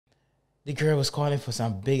the girl was calling for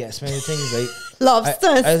some big expensive things like lobster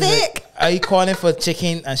and steak. Like, are you calling for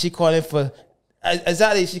chicken? And she calling for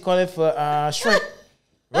exactly. She calling for shrimp,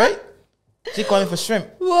 right? She calling for shrimp.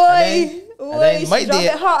 Why? And then my day,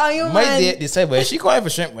 hot on you, my day, they say, well, she calling for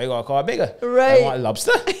shrimp. We gotta call bigger. Right? I want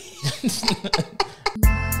lobster.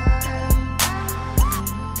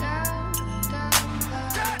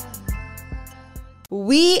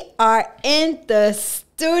 We are in the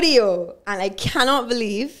studio, and I cannot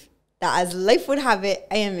believe that, as life would have it,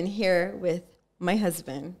 I am in here with my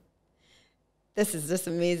husband. This is just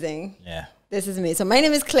amazing. Yeah. This is amazing. So my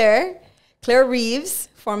name is Claire Reeves,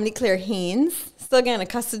 formerly Claire Haynes. Still getting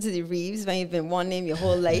accustomed to the Reeves when you've been one name your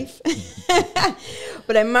whole life.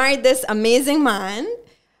 But I married this amazing man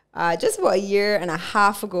just about 1.5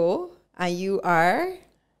 years ago. And you are?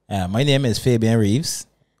 My name is Fabian Reeves.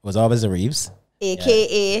 Was always a Reeves.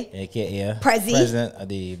 AKA President of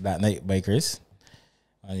the Black Knight Bikers.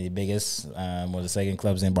 One of the biggest motorcycling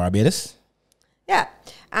clubs in Barbados. Yeah.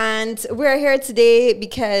 And we're here today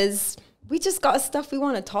because we just got stuff we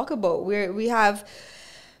want to talk about. We're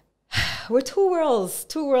two worlds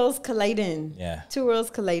colliding. Yeah. Two worlds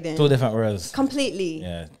colliding. Two different worlds. Completely.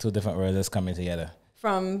 Yeah, two different worlds that's coming together.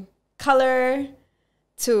 From color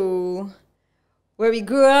to where we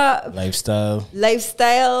grew up. Lifestyle.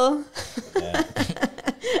 Yeah.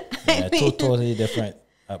 Two totally different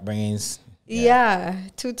upbringings. Yeah,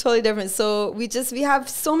 two totally different. So we have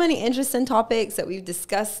so many interesting topics that we've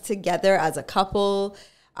discussed together as a couple,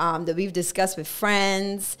 that we've discussed with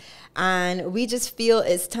friends, and we just feel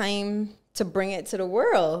it's time to bring it to the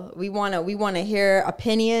world. We wanna hear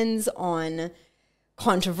opinions on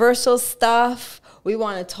controversial stuff. We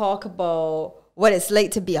want to talk about what it's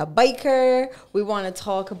like to be a biker. We want to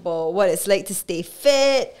talk about what it's like to stay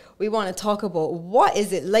fit. We want to talk about what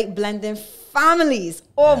is it like blending families.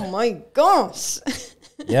 Oh my gosh.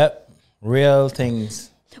 Yep. Real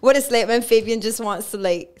things. What it's like when Fabian just wants to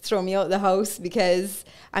like throw me out the house because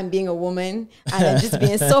I'm being a woman and I'm just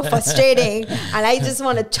being so frustrating, and I just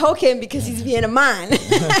want to choke him because he's being a man.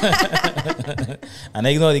 And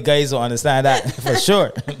I know the guys don't understand that for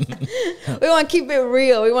sure. We want to keep it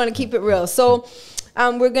real. So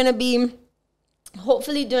we're going to be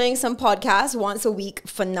hopefully doing some podcasts once a week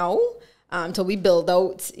for now, until we build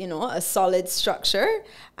out, a solid structure.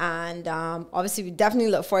 And obviously, we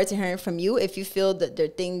definitely look forward to hearing from you if you feel that there are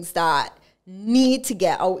things that need to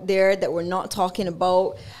get out there that we're not talking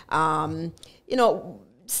about. Not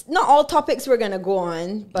all topics we're going to go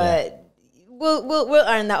on, but we'll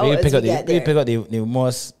iron that out as we get there. We pick up the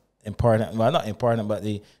most important, well, not important, but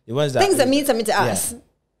the ones that... Things that mean something to us.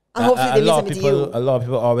 And hopefully they mean something to you. A lot of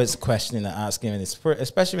people always questioning and asking,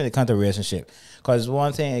 especially when it comes to relationship. Because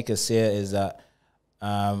one thing I could say is that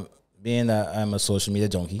being that I'm a social media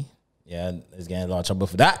junkie, it's getting a lot of trouble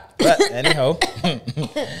for that. But anyhow,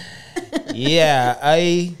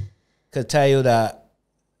 I could tell you that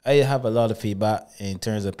I have a lot of feedback in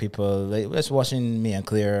terms of people like just watching me and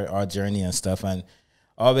Claire, our journey and stuff, and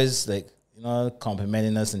always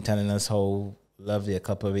complimenting us and telling us how lovely a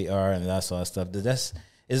couple we are and that sort of stuff.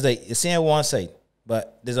 It's like you're seeing one side,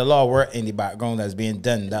 but there's a lot of work in the background that's being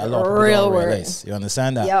done that a lot of people don't realize. You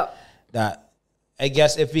understand that? Yep. That I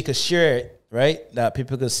guess if we could share it, right, that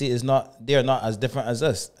people could see they're not as different as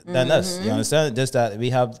us than us. You understand? Just that we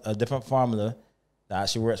have a different formula that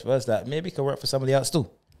actually works for us that maybe could work for somebody else too.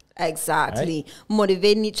 Exactly. Right?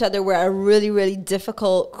 Motivating each other. We're at a really, really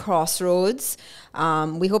difficult crossroads.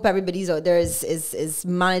 We hope everybody's out there is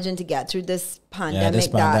managing to get through this pandemic. Yeah, this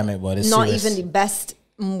pandemic, but it's not serious. Even the best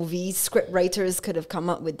movie script writers could have come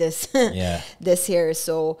up with this this here.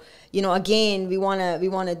 So again, we want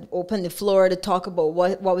to open the floor to talk about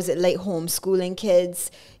what was it like homeschooling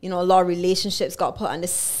kids. A lot of relationships got put under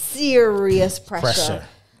serious pressure.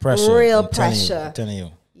 Real pressure. I'm telling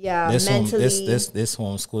you. Yeah, mentally. This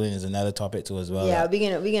homeschooling is another topic too as well. Yeah,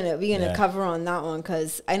 we're gonna cover on that one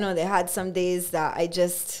because I know they had some days that I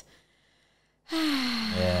just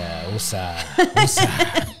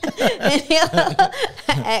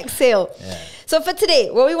exhale. Yeah. So for today,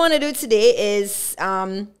 what we want to do today is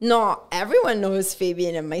not everyone knows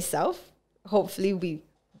Fabian and myself. Hopefully we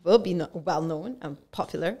will be well known and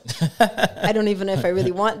popular. I don't even know if I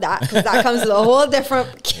really want that because that comes with a whole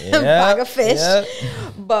different bag of fish. Yep.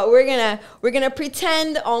 But we're gonna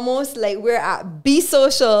pretend almost like we're at Be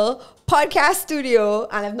Social podcast studio,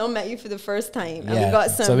 and I've not met you for the first time. And we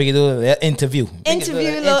got some, so we can do an interview.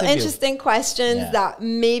 Little interesting questions that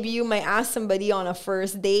maybe you might ask somebody on a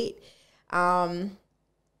first date. Let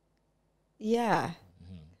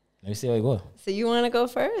me see how you go. So you want to go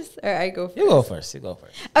first, or I go first? You go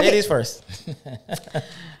first. Okay. Ladies first.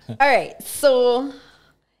 All right. So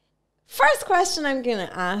First question I'm going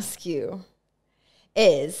to ask you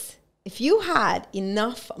is, if you had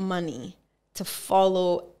enough money to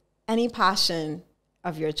follow any passion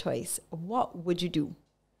of your choice, what would you do?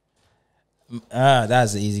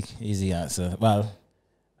 That's an easy answer. Well,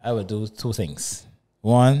 I would do two things.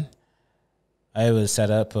 One, I would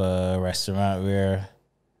set up a restaurant where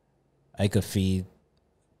I could feed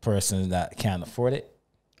persons that can't afford it.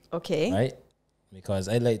 Okay. Right? Because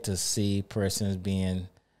I like to see persons being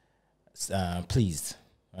pleased.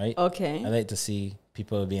 Right? Okay. I like to see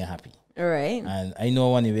people being happy. All right. And I know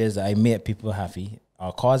one of the ways that I make people happy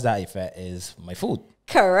or cause that effect is my food.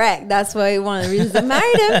 Correct. That's why one of the reasons I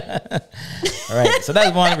married him. All right. So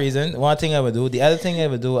that's one reason. One thing I would do. The other thing I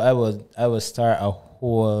would do, I would start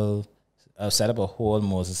I'll set up a whole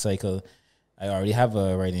motorcycle. I already have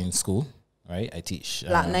a riding school, right? I teach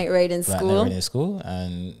Black Knight Riding Black School. Knight Riding School,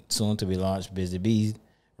 and soon to be launched Busy Bee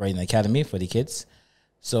Riding Academy for the kids.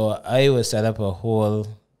 So I would set up a whole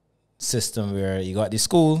system where you got the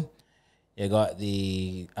school, you got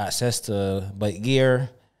the access to bike gear,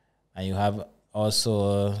 and you have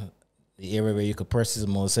also the area where you could purchase a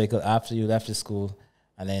motorcycle after you left the school,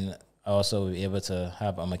 and then also be able to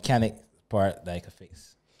have a mechanic part that I could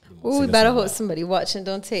fix. Ooh, we better hope somebody watching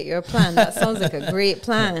don't take your plan. That sounds like a great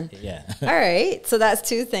plan. Yeah. All right. So that's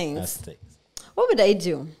two things. That's the thing. What would I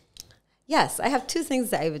do? Yes, I have two things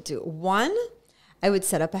that I would do. One, I would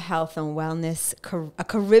set up a health and wellness, a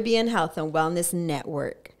Caribbean health and wellness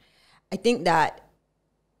network. I think that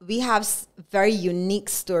we have very unique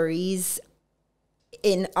stories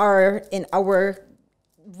in our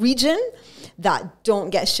region that don't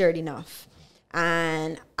get shared enough.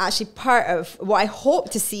 And actually part of what I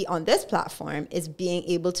hope to see on this platform is being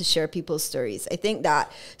able to share people's stories. I think that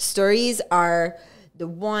stories are the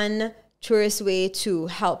one truest way to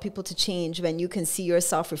help people to change when you can see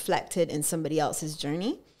yourself reflected in somebody else's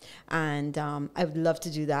journey. And I would love to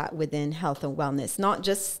do that within health and wellness, not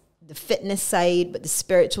just the fitness side, but the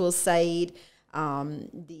spiritual side,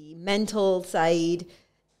 the mental side,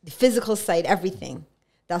 the physical side, everything.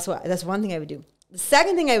 That's one thing I would do. The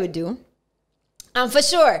second thing I would do, for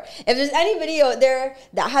sure, if there's anybody out there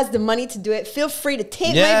that has the money to do it, feel free to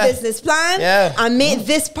take my business plan and make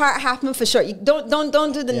this part happen for sure. You don't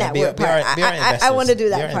do the network part. I want to do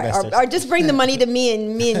that part, or just bring the money to me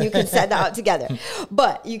and you can set that out together.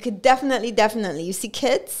 But you could definitely. You see,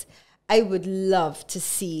 kids, I would love to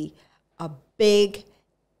see a big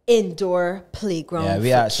indoor playground. Yeah, we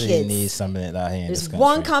for actually kids. need something like that here in this There's country.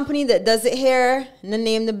 one company that does it here. The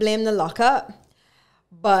name, the blame, the lockup.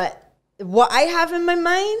 But what I have in my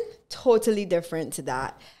mind, totally different to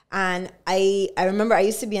that. And I remember I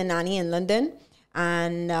used to be a nanny in London,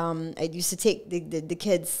 and I used to take the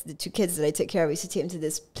kids, the two kids that I took care of, I used to take them to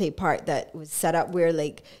this play park that was set up where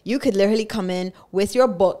like you could literally come in with your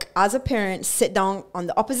book as a parent, sit down on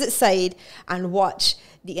the opposite side and watch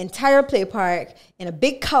the entire play park in a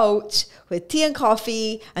big couch with tea and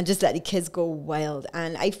coffee and just let the kids go wild.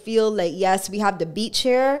 And I feel like, yes, we have the beach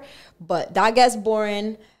here, but that gets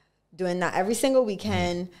boring doing that every single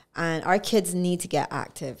weekend, and our kids need to get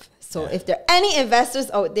active. So if there are any investors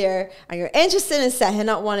out there and you're interested in setting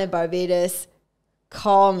up one in Barbados,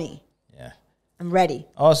 call me. Yeah. I'm ready.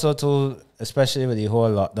 Also, too, especially with the whole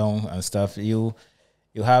lockdown and stuff, you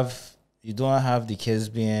don't have the kids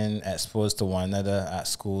being exposed to one another at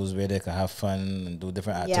schools where they can have fun and do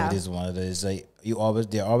different activities with one another. It's like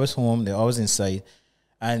they're always home, they're always inside,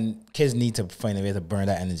 and kids need to find a way to burn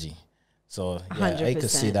that energy. So yeah, 100%. I could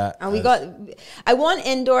see that. And I want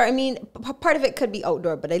indoor. I mean, part of it could be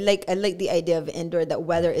outdoor, but I like the idea of indoor, that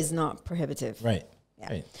weather is not prohibitive. Right. Yeah.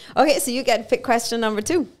 Right. Okay, so you get to pick question number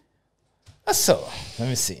 2. So let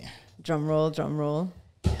me see. Drum roll.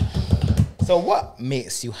 So what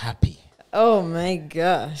makes you happy? Oh my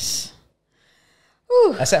gosh.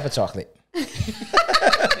 Whew. Except for chocolate.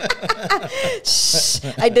 Shh,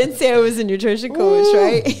 I didn't say I was a nutrition coach,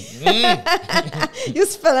 right? You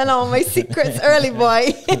spilling all my secrets early,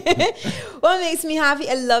 boy. What makes me happy?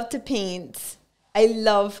 I love to paint.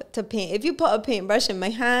 If you put a paintbrush in my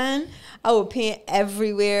hand, I will paint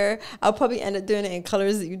everywhere. I'll probably end up doing it in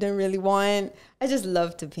colors that you didn't really want. I just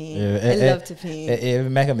love to paint. I love to paint. If you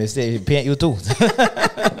make a mistake, you paint you too.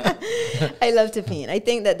 I love to paint. I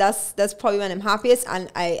think that's probably when I'm happiest,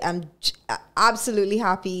 and I am absolutely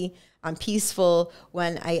happy and peaceful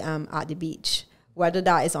when I am at the beach. Whether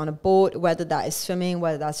that is on a boat, whether that is swimming,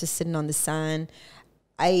 whether that's just sitting on the sand.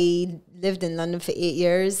 I lived in London for 8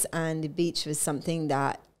 years, and the beach was something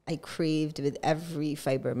that I craved with every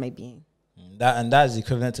fiber of my being. That is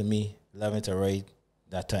equivalent to me loving to ride,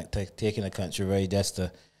 taking a country ride just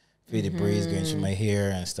to feel the breeze going through my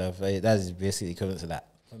hair and stuff. That is basically equivalent to that.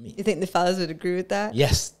 for me. You think the fellas would agree with that?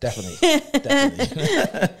 Yes, definitely.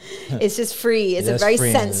 Definitely. It's just free. It's a very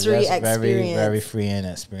sensory experience. Very, very freeing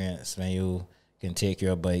experience when you can take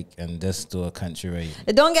your bike and just do a country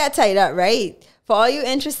ride. Don't get tied up, right? For all you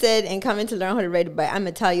interested in coming to learn how to ride a bike, I'm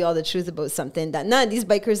going to tell you all the truth about something that none of these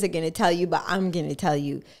bikers are going to tell you, but I'm going to tell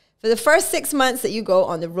you. For the first 6 months that you go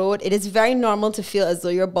on the road, it is very normal to feel as though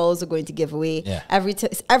your balls are going to give away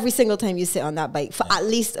every single time you sit on that bike for at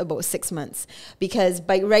least about 6 months. Because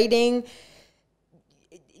bike riding,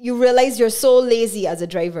 you realize you're so lazy as a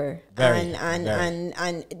driver. And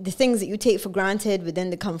the things that you take for granted within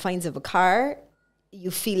the confines of a car,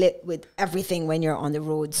 you feel it with everything when you're on the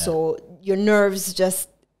road. Yeah. So your nerves just,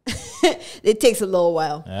 it takes a little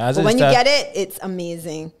while. Yeah, but when you get it, it's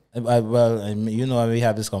amazing. Well, you know, we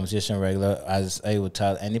have this conversation regular, as I would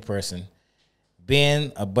tell any person,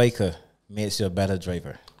 being a biker makes you a better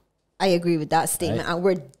driver. I agree with that statement. Right? And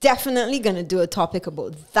we're definitely going to do a topic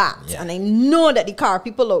about that. Yeah. And I know that the car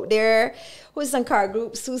people out there, who's some car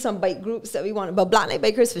groups, who's some bike groups that we want, but Black Knight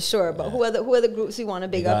Bikers for sure. But who are the groups we want to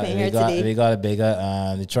big up in here today? We got to big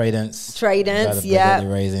up the Tridents. Yeah. The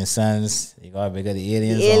Rising Suns. You got to big up the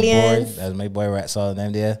Aliens on board. That's my boy Rat Solid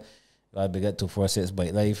them there. You got to big up 246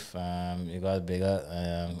 Bike Life. You got to big up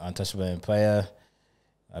Untouchable Empire.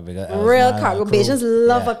 Real cargo. Bajans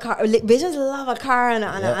love a car. Bajans love a car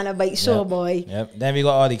and a bike show, boy. Yep. Then we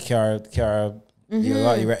got all the car. You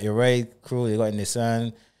got your ride crew. You got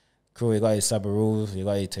Nissan crew. You got your Subaru. You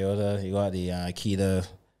got your Toyota. You got the Kia.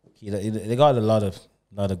 They got a lot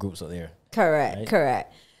of groups out there.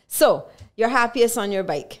 Correct. So you're happiest on your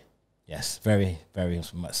bike? Yes, very, very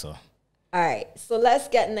much so. All right. So let's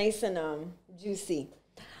get nice and juicy.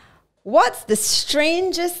 What's the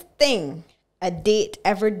strangest thing a date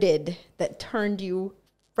ever did that turned you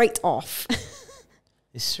right off?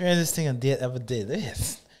 The strangest thing a date ever did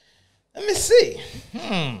is, let me see.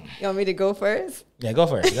 You want me to go first? Yeah, go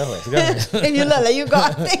first. If you look like you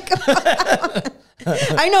got to think about it.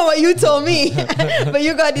 I know what you told me, but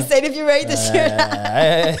you got to decide if you're ready to share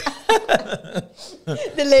that.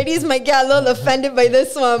 The ladies might get a little offended by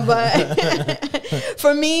this one, but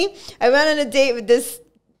for me, I went on a date with this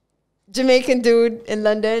Jamaican dude in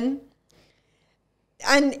London.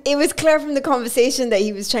 And it was clear from the conversation that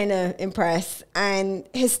he was trying to impress. And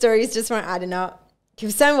his stories just weren't adding up. He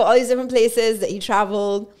was telling about all these different places that he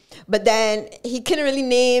traveled. But then he couldn't really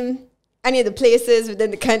name any of the places within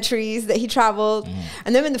the countries that he traveled.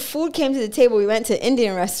 And then when the food came to the table, we went to an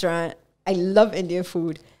Indian restaurant. I love Indian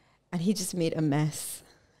food. And he just made a mess.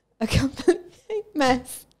 A complete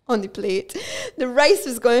mess on the plate. The rice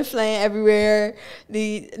was going flying everywhere.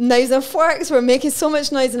 The knives and forks were making so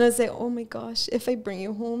much noise, and I was like, oh my gosh, if I bring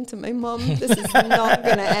you home to my mom, this is not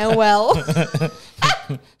gonna end well.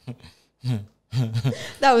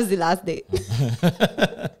 That was the last date.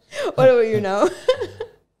 What about you now?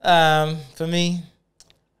 For me,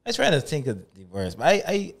 I try to think of the worst, but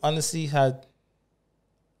I honestly had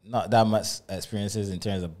not that much experiences in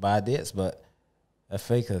terms of bad dates, but I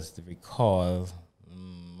think to recall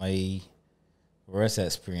my worst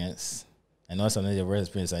experience. I know some of the worst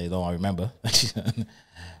experience I don't remember.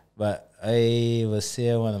 But I would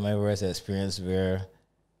say one of my worst experience where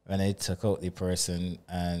when I took out the person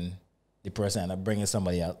and the person ended up bringing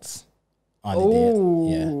somebody else on the date.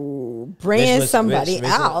 Yeah. Bringing somebody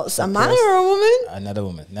else? A man or a woman? Another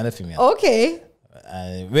woman, not a female. Okay.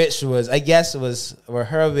 Which was, I guess, was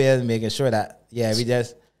her way of making sure that, we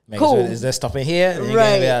just make sure is there stopping here?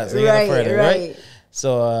 Right.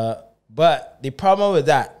 So, but the problem with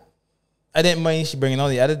that, I didn't mind she bringing on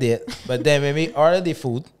the other date, but then when we ordered the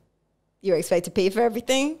food, you expect to pay for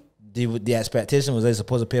everything. The expectation was they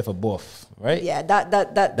supposed to pay for both, right? Yeah,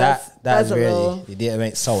 that's really little... the date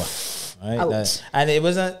went sour, right? And it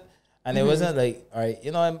wasn't like, all right,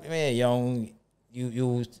 you know, I mean, young, you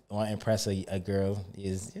want to impress a girl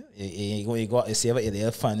is you go out and see about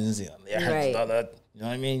your funds, right? You know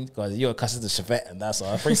what I mean? Because you're accustomed to Chevette, and that's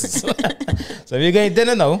all. For instance, so if you're getting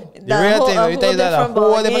dinner now, the real thing, let me tell you that a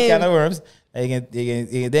whole different can of worms. You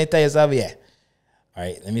can then tell yourself, all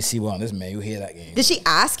right, let me see what on this man. You hear that game? Did she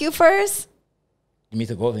ask you first? You mean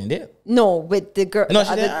to go over and did? No, with the girl. No,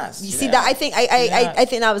 she didn't ask. You see that? I think I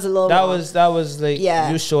think that was a little. That was like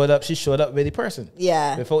you showed up. She showed up with the person.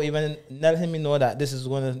 Yeah. Before even letting me know that this is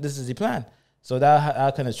the plan. So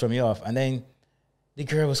that kind of threw me off, and then. The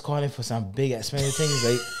girl was calling for some big expensive things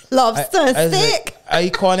like lobster steak. Like, are you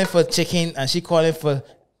calling for chicken? And she calling for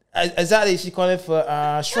she calling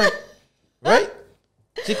for shrimp, right?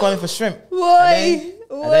 She calling for shrimp. Why?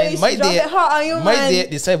 And then my date, hot on you, my date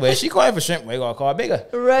decide, well, she calling for shrimp, we gotta call bigger.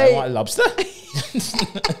 Right. I want lobster.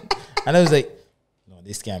 And I was like,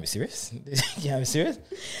 this can't be serious. This can't be serious.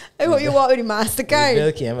 I hope you walk with the MasterCard. The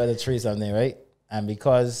bill came at the tree something, right? And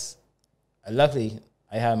because luckily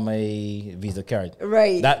I had my Visa card.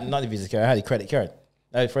 Right. That not the Visa card, I had the credit card.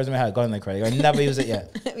 That was the first time I had gotten a credit card. I never used it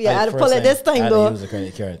yet. Yeah, I had to pull it this time though. I had to use a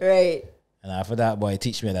credit card. Right. And after that, boy,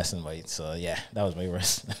 teach me a lesson, boy. So yeah, that was my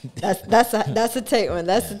worst. That's a tight one.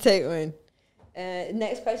 That's a tight one.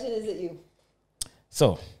 Next question is it you?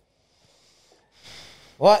 So,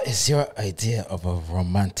 what is your idea of a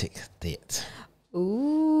romantic date?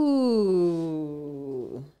 Ooh.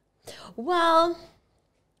 Well,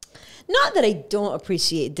 not that I don't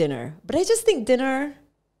appreciate dinner, but I just think dinner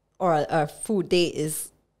or a food date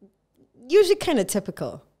is usually kind of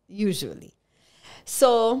typical, usually.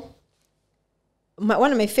 So,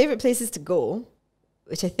 one of my favorite places to go,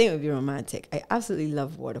 which I think would be romantic, I absolutely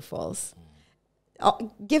love waterfalls.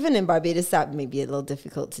 Given in Barbados, that may be a little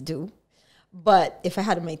difficult to do. But if I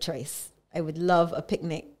had my choice, I would love a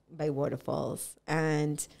picnic by waterfalls.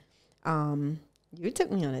 And you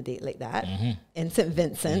took me on a date like that in St.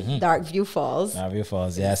 Vincent, Dark View Falls. Dark View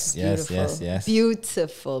Falls, yes.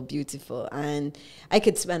 Beautiful, beautiful. And I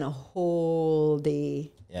could spend a whole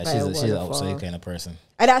day. Yeah, she's an outside kind of person.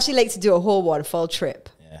 I'd actually like to do a whole waterfall trip.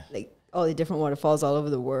 Yeah. Like all the different waterfalls all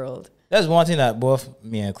over the world. That's one thing that both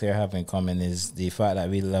me and Claire have in common is the fact that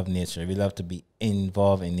we love nature. We love to be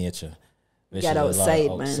involved in nature. Get outside,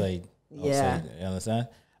 man. Yeah. You understand?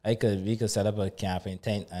 We could set up a camping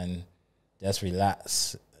tent and just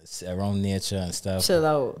relax around nature and stuff. Chill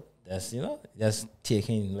out. That's, just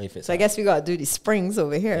taking life itself. So I guess we got to do these springs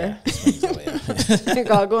over here. Yeah, springs over here. We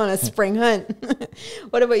got to go on a spring hunt.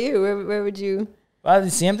 What about you? Where would you? Well,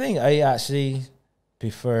 the same thing. I actually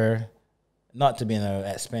prefer not to be in an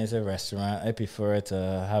expensive restaurant. I prefer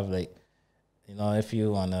to have if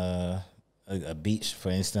you on a beach, for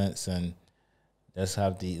instance, and just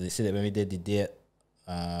have they said that when we did the date,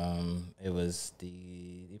 it was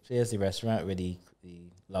the restaurant with the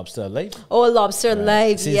Lobster Life. Oh, Lobster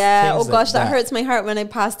Life, yeah. Oh gosh, that hurts my heart when I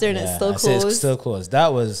passed there and it's still closed. It's still closed.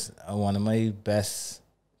 That was one of my best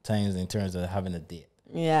times in terms of having a date.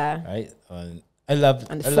 Yeah. Right. I loved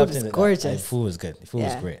the food was gorgeous. The food was good. The food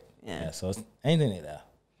was great. Yeah. So anything like that.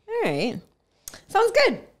 All right. Sounds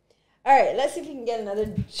good. All right. Let's see if we can get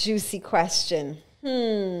another juicy question.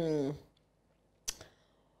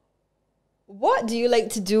 What do you like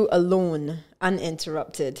to do alone,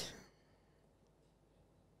 uninterrupted?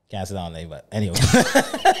 Can't sit down there, but anyway.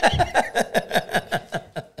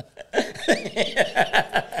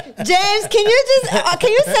 James, can you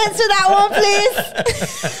censor that one, please?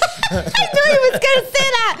 I knew he was gonna say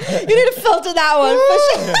that. You need to filter that one for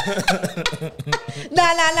sure. Nah.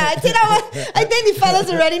 I think I think the fellas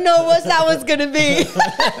already know what that one's gonna be.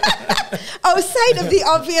 Outside of the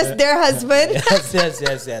obvious, their husband.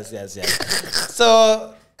 Yes.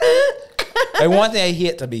 So, one thing I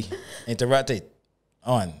hate to be interrupted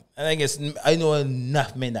on, and I know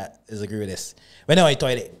enough men that agree with this. When I'm in the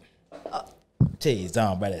toilet. Jeez,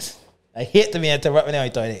 down, brothers. I hate to be interrupted when I'm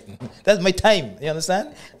in the toilet. That's my time. You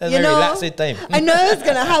understand? That's my relaxing time. I know I was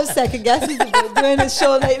going to have second guesses about doing a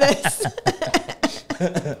show like this.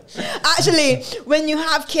 Actually, when you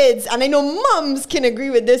have kids, and I know moms can agree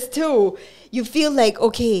with this too, you feel like,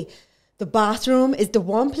 okay, the bathroom is the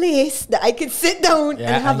one place that I can sit down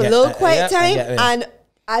and have a little quiet time. And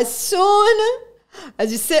as soon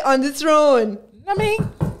as you sit on the throne, Mommy!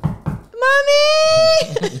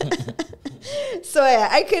 So yeah,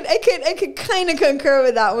 I could kind of concur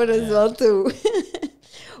with that one as well too.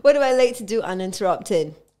 What do I like to do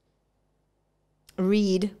uninterrupted?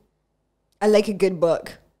 Read. I like a good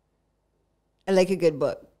book.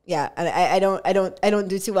 Yeah, and I don't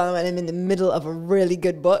do too well when I'm in the middle of a really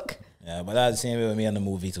good book. Yeah, but that's the same way with me on the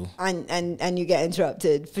movie too. And you get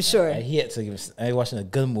interrupted for sure. I hate to I watching a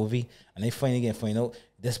good movie and they find out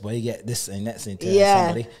this boy get this and that's in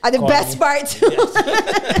somebody. And the best part too.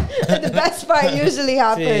 The best part usually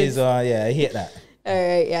happens. Yeah, I hate that. All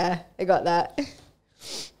right, yeah, I got that.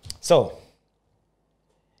 So,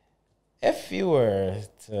 if you were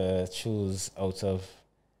to choose out of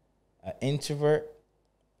an introvert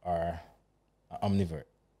or an omnivert.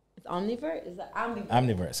 It's omnivert? Is that ambivert?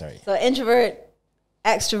 Ambivert, sorry. So introvert,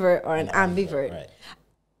 extrovert, or an ambivert. Right.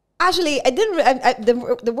 Actually, I didn't.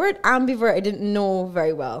 The word ambivert I didn't know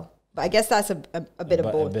very well, but I guess that's a bit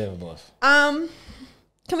of both. A bit of both. Can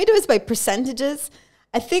we do this by percentages?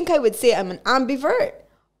 I think I would say I'm an ambivert,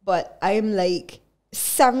 but I'm like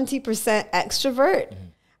 70% extrovert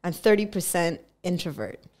and 30%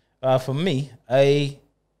 introvert. For me,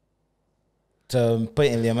 to put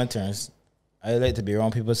it in layman terms, I like to be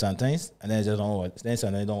around people sometimes, and then I just don't want. Then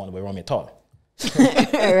sometimes I don't want to be around me at all.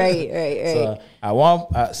 Right. So I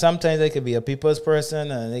want, sometimes I could be a people's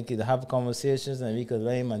person and they could have conversations and we could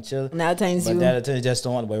lame and chill. And other times but the other times just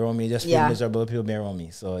don't want to be around me, just feel miserable people being around me.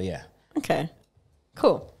 So yeah. Okay.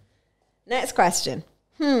 Cool. Next question.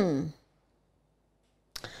 What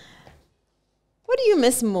do you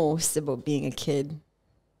miss most about being a kid?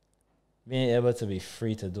 Being able to be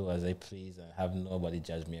free to do as I please and have nobody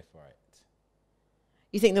judge me for it.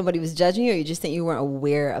 You think nobody was judging you, or you just think you weren't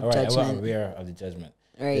aware of judgment? I wasn't aware of the judgment.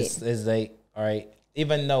 Right. It's like, all right,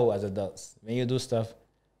 even now as adults, when you do stuff,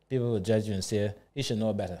 people will judge you and say, you should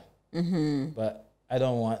know better. Mm-hmm. But I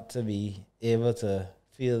don't want to be able to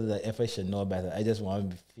feel that if I should know better. I just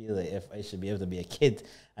want to feel like if I should be able to be a kid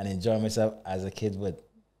and enjoy myself as a kid would.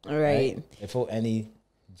 All right. Without any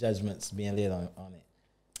judgments being laid on it.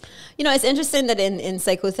 You know, it's interesting that in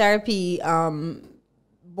psychotherapy,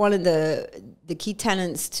 one of the key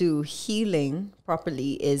tenets to healing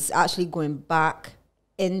properly is actually going back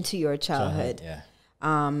into your childhood.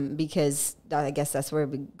 Because I guess that's where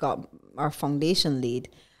we got our foundation laid.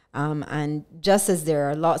 And just as there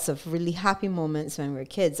are lots of really happy moments when we're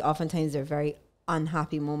kids, oftentimes there are very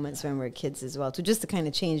unhappy moments when we're kids as well. So just to kind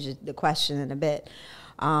of change the question in a bit.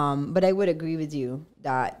 But I would agree with you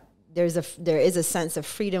that there is a sense of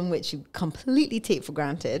freedom which you completely take for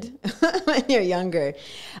granted when you're younger.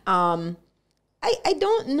 I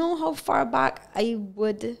don't know how far back I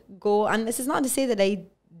would go. And this is not to say that I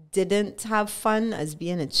didn't have fun as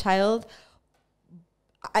being a child.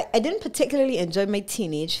 I didn't particularly enjoy my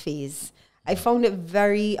teenage phase. I found it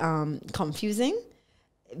very confusing,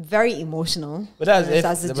 very emotional. But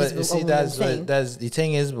that's the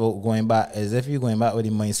thing is about going back is if you're going back with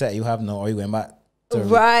the mindset you have now, or you're going back to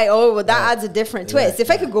right. Oh, well, that adds a different twist. If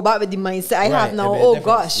I could go back with the mindset I have now, oh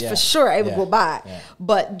gosh, for sure I would go back.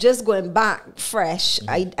 But just going back fresh,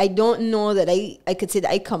 I don't know that I could say that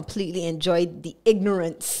I completely enjoyed the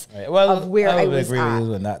ignorance of where I was agree at. with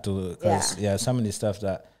you on that too, because some of the stuff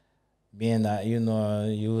that being that you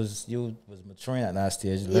was maturing at that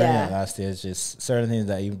stage, learning at that stage, just certain things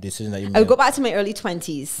that decisions that you made. I would go back to my early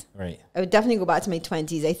 20s. Right. I would definitely go back to my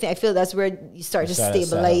 20s. I feel that's where you start to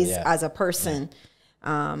stabilize as a person. But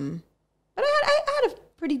I had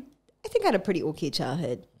a pretty okay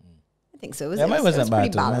childhood. I think so. Mine wasn't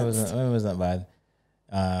bad too. Mine wasn't bad.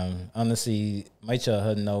 Honestly, my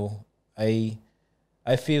childhood, no. I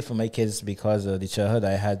feel for my kids because of the childhood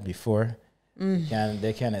I had before.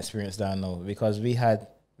 They can't experience that now because we had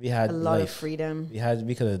a lot of freedom.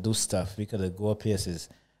 We could do stuff. We could go places,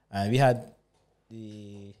 and we had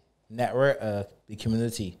the network, the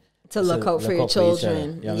community to look out for your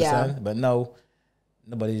children. You understand? But no,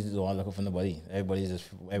 nobody's don't look out for nobody. Everybody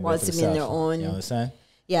wants to be in their own. You understand?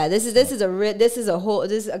 Yeah, this is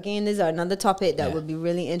another topic that would be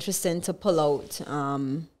really interesting to pull out.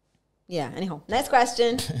 Anyhow, next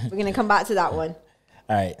question. We're gonna come back to that one.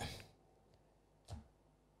 All right.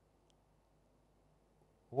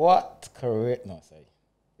 What career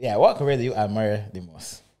do you admire the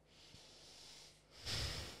most?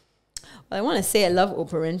 Well, I want to say I love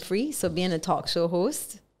Oprah Winfrey, so being a talk show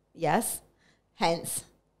host, yes. Hence,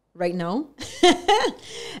 right now,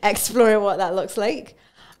 exploring what that looks like.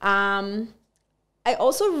 I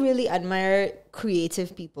also really admire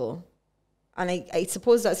creative people. And I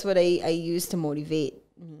suppose that's what I use to motivate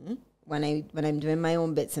when I'm doing my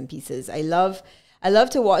own bits and pieces. I love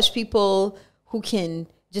to watch people who can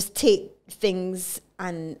just take things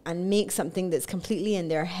and make something that's completely in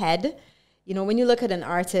their head. You know, when you look at an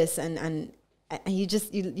artist and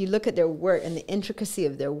you look at their work and the intricacy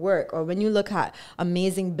of their work, or when you look at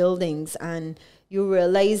amazing buildings and you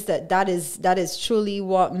realize that is truly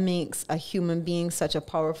what makes a human being such a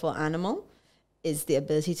powerful animal, is the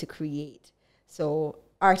ability to create. So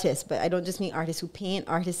artists, but I don't just mean artists who paint,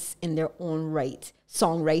 artists in their own right,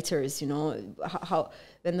 songwriters, you know, how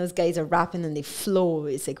when those guys are rapping and they flow,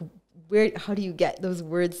 it's like, how do you get those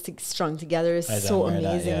words strung together so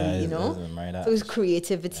amazingly, you know? So it's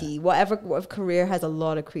creativity. Whatever career has a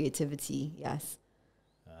lot of creativity, yes.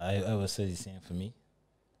 I would say the same for me.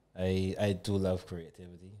 I do love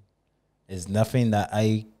creativity. It's nothing that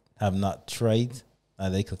I have not tried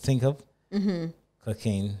that I could think of.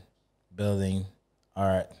 Cooking, building,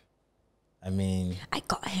 art. I mean, I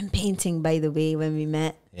got him painting, by the way, when we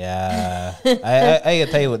met. Yeah. I can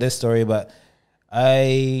tell you with this story, but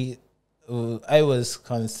I was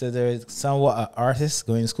considered somewhat an artist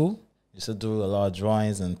going to school. Used to do a lot of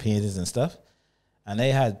drawings and paintings and stuff. And they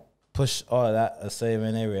had pushed all of that aside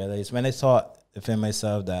when I thought within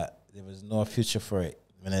myself that there was no future for it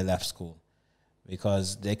when I left school.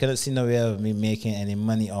 Because they couldn't see no way of me making any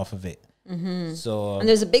money off of it. So and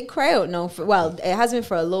there's a big crowd now. It has been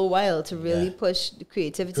for a little while to really push the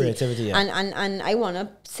creativity. Yeah. And I want to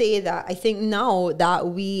say that I think now that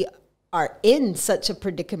we are in such a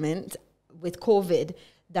predicament with COVID,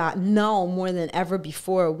 that now more than ever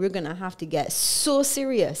before, we're going to have to get so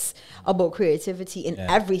serious about creativity in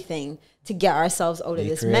everything to get ourselves out of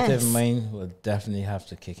this mess. The creative mind will definitely have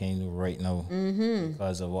to kick in right now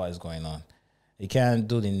because of what is going on. You can't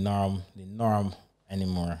do the norm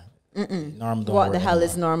anymore. Norm don't What the work hell anymore.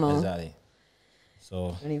 is normal? Exactly.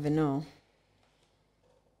 So I don't even know.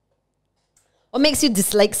 What makes you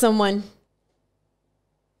dislike someone?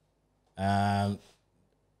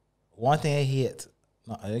 One thing I hate,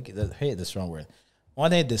 hate the strong word. One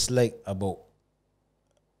thing I dislike about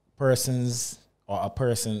persons or a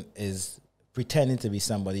person is pretending to be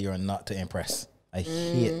somebody you're not to impress. I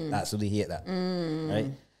absolutely hate that.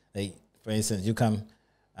 Right? Like, for instance, you come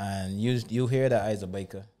and you hear that I was a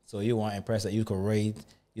biker, so you want to impress that you could ride.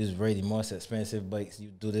 You just ride the most expensive bikes. You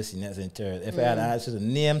do this and that's and third. If I had asked you to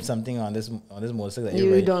name something on this motorcycle that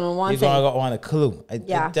you ride, don't know one you're thing. gonna want a clue. I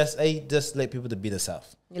just like people to be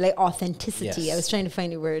themselves. You like authenticity. Yes. I was trying to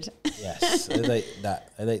find a word. Yes, I like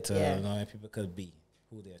that. I like to know when people could be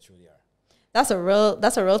who they truly are. That's a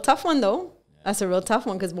real tough one though. Yeah. That's a real tough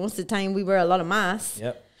one because most of the time we wear a lot of masks.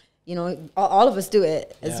 Yep. You know, all of us do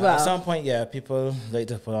it as well. At some point, people like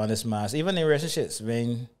to put on this mask. Even in relationships,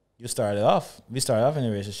 when we started off in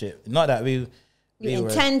a relationship. Not that we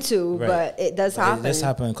intend to, but it does happen. It does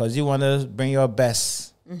happen because you want to bring your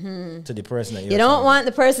best to the person that you don't want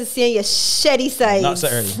the person seeing your shitty side. Not so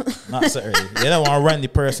early. Not so early. You don't want to run the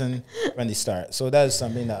person when they start. So that is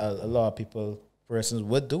something that a lot of persons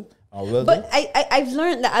would do or will do. But I've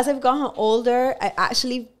learned that as I've gotten older, I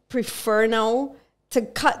actually prefer now to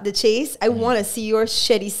cut the chase. I want to see your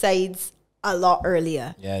shitty sides a lot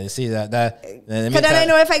earlier. Yeah, you see that. Because then I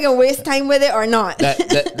know if I can waste time with it or not.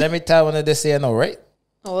 Let me tell one of this here now, right?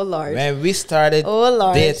 Oh, Lord. When we started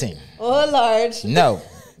dating. Oh, Lord. No.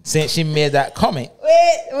 Since she made that comment.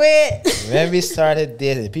 Wait. When we started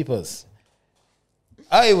dating, peoples,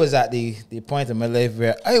 I was at the point in my life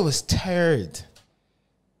where I was tired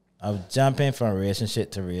of jumping from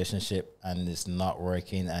relationship to relationship and it's not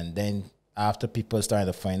working. And then after we started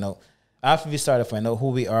to find out who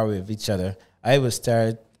we are with each other, I was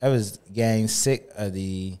getting sick of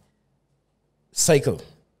the cycle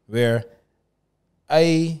where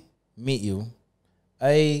I meet you,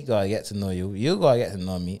 I gotta get to know you, you gotta get to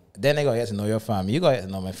know me, then I gotta get to know your family, you gotta get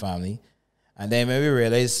to know my family, and then when we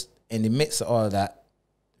realize in the midst of all of that,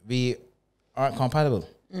 we aren't compatible,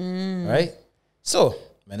 right? So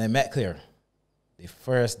when I met Claire, not the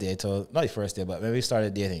first day, but when we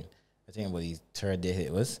started dating, I think about the third day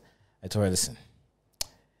it was, I told her, listen,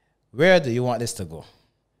 where do you want this to go?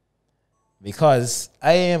 Because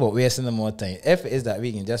I ain't about wasting no more time. If it is that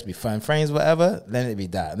we can just be fun friends, whatever, let it be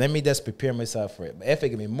that. Let me just prepare myself for it. But if it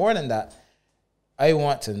can be more than that, I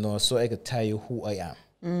want to know so I could tell you who I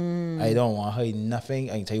am. I don't want to hide nothing.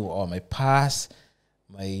 I can tell you all my past,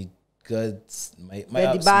 my goods, my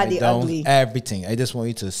ups, my downs, ugly. Everything. I just want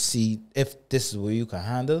you to see if this is what you can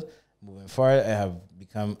handle. Moving forward, I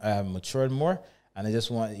have matured more. And I just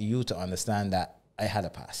want you to understand that I had a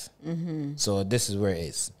past. So this is where it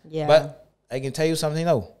is. Yeah. But I can tell you something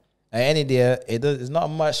now. At any day, it's not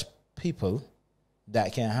much people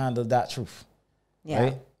that can handle that truth. Yeah.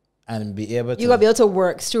 Right? And be able to... You got to be able to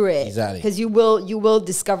work through it. Exactly. Because you will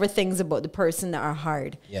discover things about the person that are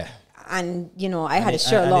hard. Yeah. And, I had to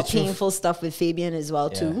share a lot of painful stuff with Fabian as well,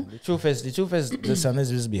 too. The truth is, the sometimes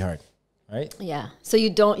just be hard. Right? Yeah. So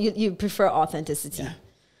you prefer authenticity. Yeah.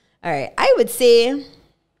 All right. I would say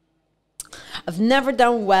I've never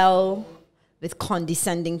done well with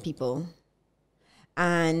condescending people.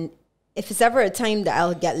 And if it's ever a time that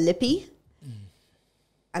I'll get lippy,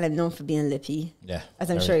 and I'm known for being lippy, as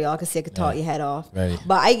I'm sure y'all can see, I could talk your head off. Right.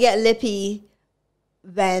 But I get lippy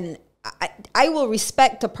when I will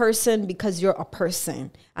respect a person because you're a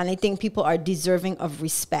person. And I think people are deserving of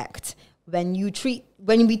respect when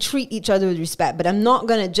we treat each other with respect. But I'm not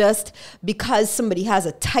going to just because somebody has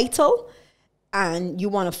a title and you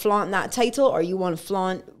want to flaunt that title, or you want to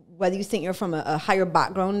flaunt whether you think you're from a higher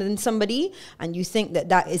background than somebody and you think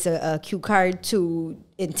that is a cue card to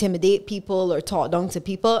intimidate people or talk down to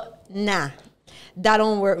people. Nah, that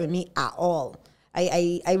don't work with me at all.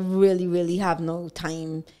 I really, really have no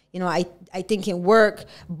time. I think in work,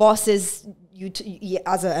 bosses,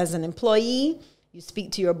 as an employee, you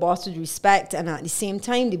speak to your boss with respect, and at the same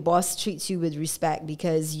time, the boss treats you with respect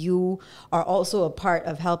because you are also a part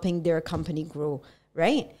of helping their company grow,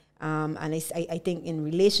 right? And I think in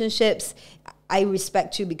relationships, I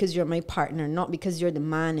respect you because you're my partner, not because you're the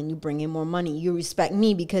man and you bring in more money. You respect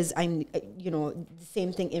me because I'm, the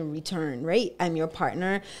same thing in return, right? I'm your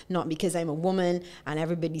partner, not because I'm a woman and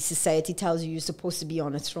everybody's society tells you you're supposed to be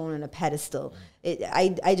on a throne and a pedestal.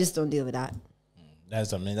 I just don't deal with that. That's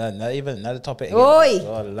something not even another topic. Again. Oi!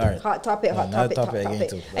 Oh Lord. Hot topic. Again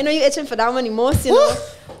too. I know you're itching for that one most, you know.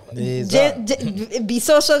 Be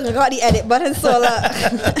social, I got the edit button, so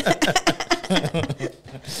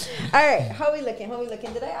all right, how are we looking?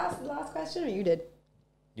 Did I ask the last question or you did?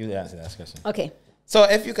 You did answer the last question. Okay. So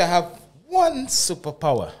if you could have one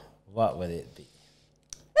superpower, what would it be?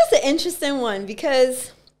 That's an interesting one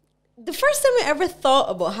because the first time I ever thought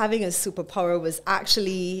about having a superpower was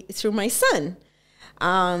actually through my son.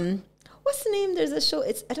 What's the name? There's a show.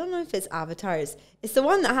 I don't know if it's Avatars. It's the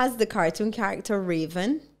one that has the cartoon character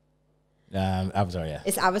Raven. Avatar, yeah.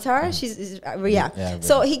 It's Avatar. Mm-hmm. Yeah.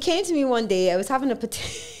 So he came to me one day. I was having a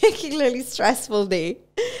particularly stressful day,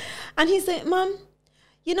 and he's like, "Mom,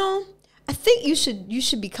 I think you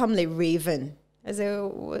should become like Raven." I said,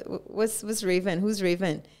 "What's Raven? Who's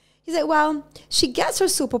Raven?" He's like, "Well, she gets her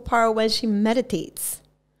superpower when she meditates."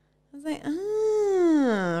 I was like,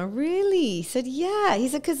 really? He said, yeah. He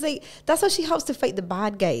said, because that's how she helps to fight the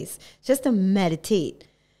bad guys, just to meditate.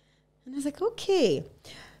 And I was like, okay.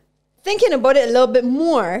 Thinking about it a little bit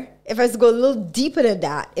more, if I was to go a little deeper than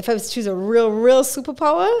that, if I was to choose a real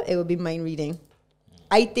superpower, it would be mind reading.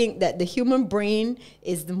 I think that the human brain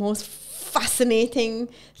is the most fascinating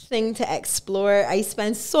thing to explore. I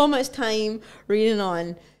spend so much time reading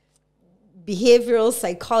on behavioral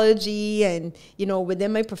psychology and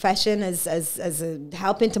within my profession as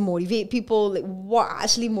helping to motivate people, like what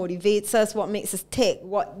actually motivates us, what makes us tick,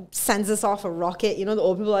 what sends us off a rocket. The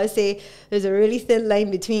old people always say there's a really thin line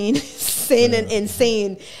between sane and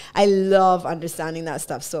insane. I love understanding that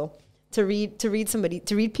stuff. So to read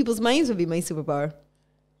people's minds would be my superpower.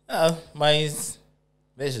 Mine's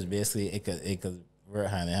which is basically it could work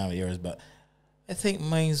hand in hand with yours, but I think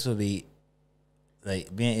mine's would be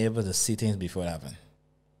like being able to see things before it happen.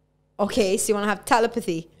 Okay, so you want to have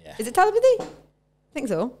telepathy? Yeah. Is it telepathy? I think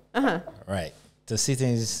so. Right, to see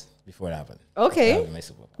things before it happen. Okay. That would be my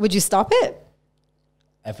superpower. Would you stop it?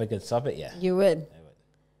 If I could stop it, yeah. You would. I would.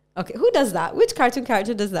 Okay, who does that? Which cartoon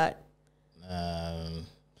character does that?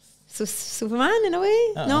 So Superman in a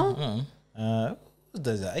way? No. Who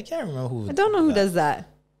does that? I can't remember who. I don't know who does that.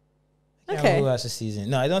 Okay. Who else this season?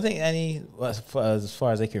 No, I don't think any. As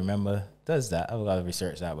far as I can remember, does that. I've got to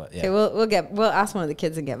research that, but yeah. Okay, we'll ask one of the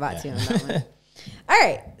kids and get back to you on that one. All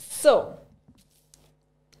right, so,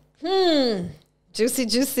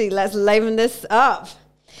 juicy. Let's liven this up.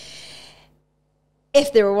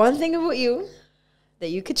 If there were one thing about you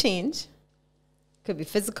that you could change, could be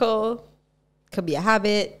physical, could be a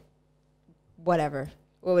habit, whatever.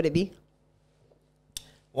 What would it be?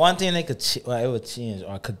 One thing I would change,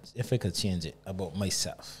 or if I could change it about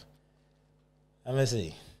myself. Let me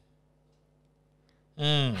see.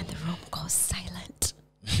 And the room goes silent.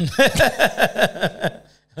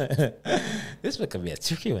 This one could be a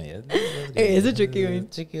tricky one. Yeah? It is a tricky one.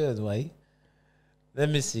 Tricky one, why? Let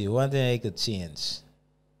me see. One thing I could change.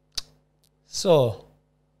 So,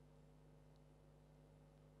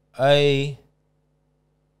 I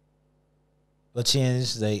would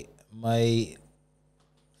change like my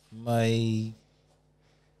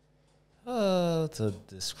how to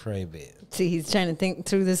describe it. See, he's trying to think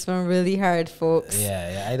through this one really hard, folks.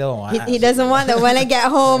 Yeah, I don't want. He doesn't want that when I get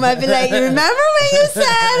home, I'd be like, you remember when you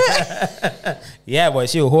said? Yeah, boy,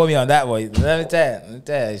 she'll hold me on that, boy. Let me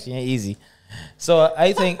tell you, she ain't easy. So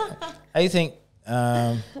I think,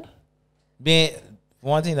 being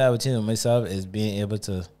one thing that I would change with myself is being able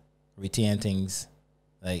to retain things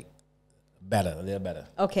like a little better.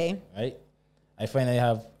 Okay. Right. I find I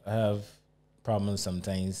have problems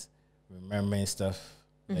sometimes remembering stuff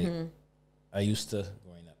like I used to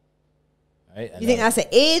growing up. Right? And you think that's an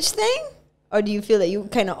age thing? Or do you feel that you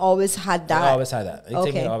kind of always had that? I always had that. I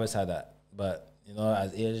think I Okay. always had that. But,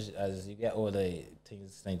 as you get older,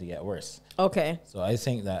 things tend to get worse. Okay. So I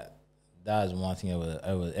think that is one thing I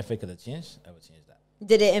would if I could have changed, I would change that.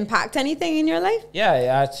 Did it impact anything in your life? Yeah, I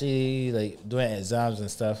actually like doing exams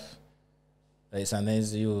and stuff. Like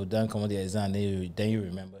sometimes you don't come with the exam, then you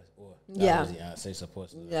remember. Oh, that was the answer you're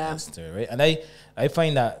supposed to answer, right? And I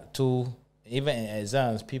find that too. Even in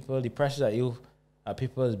exams, the pressure that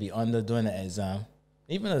people be under doing the exam,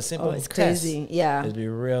 even a simple it's test, crazy. Yeah, it'd be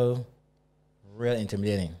real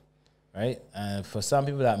intimidating, right? And for some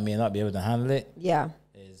people that may not be able to handle it,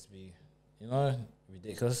 it's be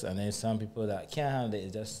ridiculous. And then some people that can't handle it,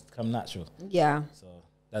 it just come natural. Yeah. So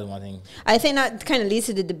That's one thing. I think that kind of leads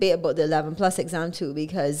to the debate about the 11 plus exam too,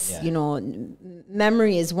 because you know,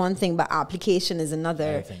 memory is one thing, but application is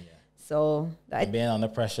another. Thing, so being under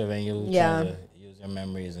pressure when you try to use your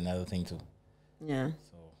memory is another thing too. Yeah.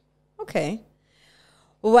 So okay.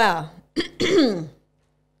 Well,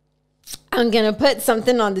 I'm gonna put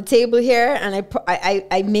something on the table here, and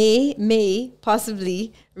I may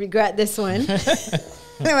possibly regret this one.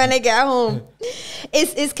 When I get home,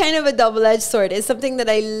 it's kind of a double-edged sword. It's something that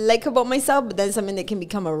I like about myself, but then something that can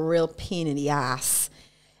become a real pain in the ass.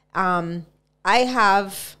 I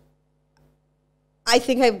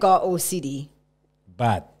think I've got OCD.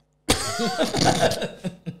 Bad.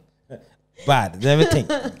 Bad. Let me think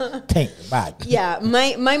bad. Yeah,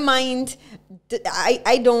 my mind.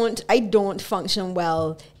 I don't function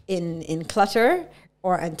well in clutter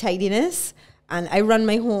or untidiness, and I run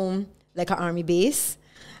my home like an army base.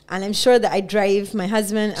 And I'm sure that I drive my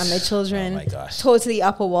husband and my children totally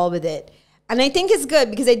up a wall with it. And I think it's good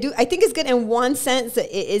because I think it's good in one sense that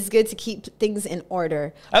it is good to keep things in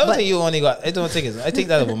order. I don't think you only got. I don't think it's. I think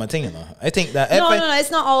that's a woman thing, you know. I think that. No,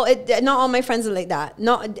 it's not all. Not all my friends are like that.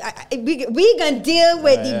 We gonna deal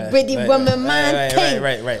with the woman man thing.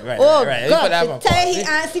 Right. Oh God, he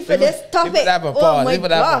answered for this topic. Oh my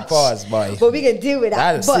gosh. Pause, boy. But we can deal with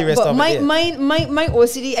that. That's a serious topic. My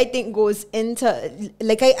OCD, I think, goes into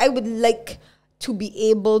like I would like to be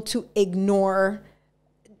able to ignore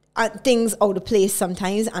things out of place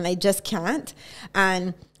sometimes, and I just can't.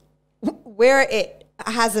 And where it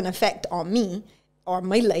has an effect on me or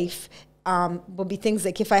my life will be things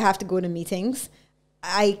like if I have to go to meetings,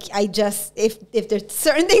 I just if there's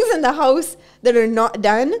certain things in the house that are not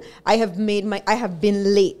done, I have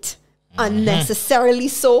been late. Unnecessarily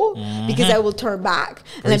so, because I will turn back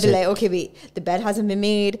and I'd be like, okay, wait, the bed hasn't been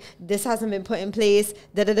made, this hasn't been put in place,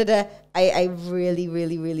 I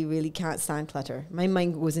really can't stand clutter. My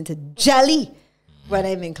mind goes into jelly when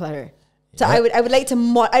I'm in clutter. So I would like to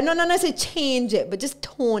I don't necessarily change it, but just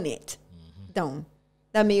tone it down.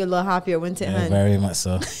 That made you a little happier, wouldn't it, hun? Very much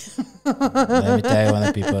so. Let me tell you, one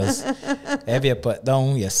of the people's, if you put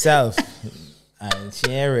down yourself and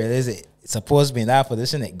she ain't realize it, it's supposed to be in that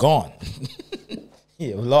position, it gone.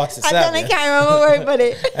 You lost yourself. And then I can't remember where I put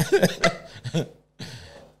it.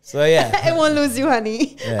 So yeah. I won't lose you,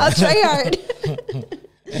 honey. Yeah. I'll try hard.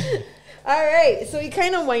 All right. So we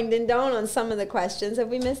kind of winding down on some of the questions. Have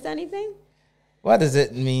we missed anything? What does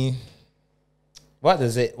it mean? What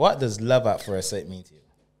does love at first sight mean to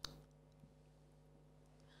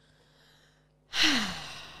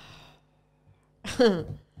you?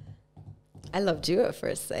 I loved you at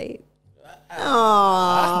first sight.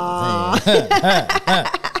 Aww.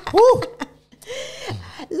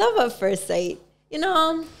 Love at first sight. You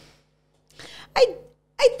know, I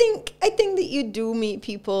think that you do meet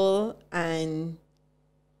people and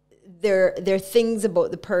there are things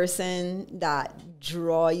about the person that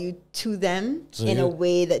draw you to them in a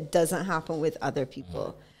way that doesn't happen with other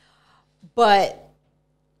people. But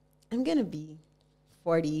I'm gonna be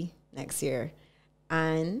 40 next year,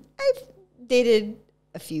 and I've dated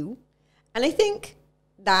a few. And I think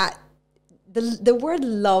that the word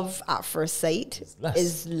love at first sight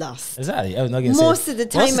is lust. Exactly. I was not gonna Most of the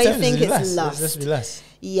time, I think it's lust. Let's be lust.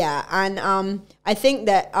 Yeah, and I think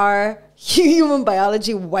that our human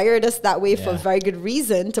biology wired us that way for a very good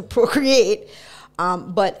reason, to procreate.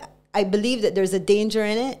 But I believe that there's a danger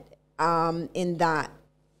in it, in that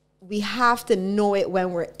we have to know it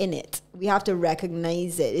when we're in it. We have to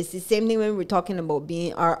recognize it. It's the same thing when we're talking about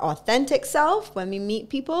being our authentic self. When we meet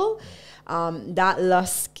people, that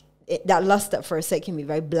lust at first sight can be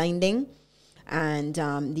very blinding, and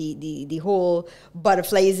the whole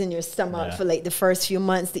butterflies in your stomach for like the first few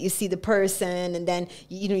months that you see the person, and then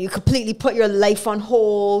you completely put your life on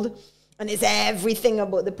hold, and it's everything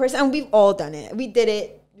about the person. And we've all done it. We did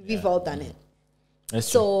it. We've all done it. That's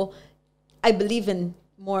so true. I believe in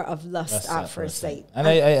more of lust at first sight. And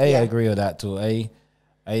I agree with that too. I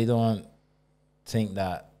don't think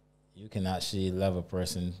that you can actually love a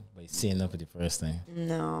person by seeing them for the first thing.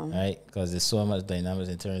 No. Right? Because there's so much dynamics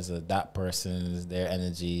in terms of that person's, their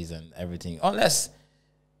energies and everything. Unless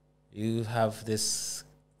you have this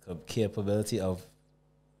capability of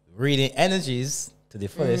reading energies to the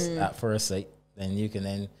fullest at first sight, then you can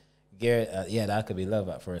then that could be love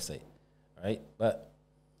at first sight. Right? But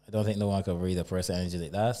I don't think no one could read a person's energy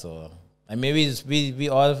like that. So, and maybe we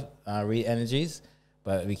all read energies,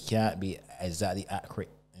 but we can't be exactly accurate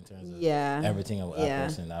in terms of everything about that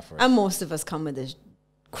person that first. And most of us come with a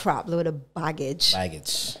crap load of baggage.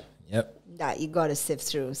 Yep. That you got to sift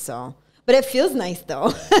through. So, But it feels nice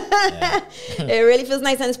though. Yeah. It really feels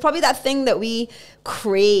nice. And it's probably that thing that we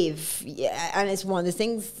crave. Yeah. And it's one of the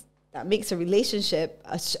things that makes a relationship,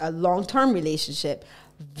 a long-term relationship,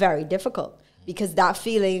 very difficult. Because that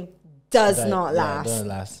feeling does not last. Doesn't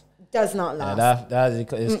last. Does not last.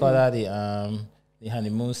 It's called the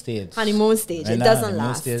honeymoon stage. Honeymoon stage. When it that doesn't honeymoon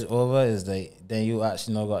last. stage over, is like then you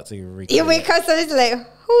actually know got to recreate. You wake up and it's like,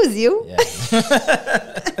 who's you? Yeah.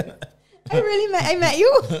 I met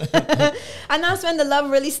you. And that's when the love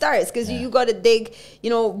really starts, because you got to dig. You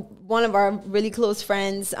know, one of our really close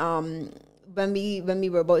friends, when we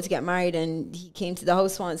were about to get married, and he came to the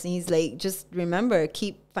house once, and he's like, just remember,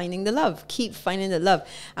 keep finding the love.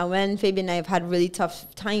 And when Fabian and I have had really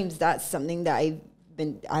tough times, that's something that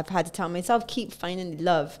I've had to tell myself, keep finding the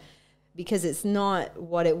love, because it's not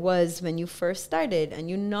what it was when you first started, and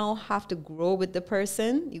you now have to grow with the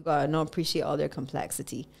person. You gotta now appreciate all their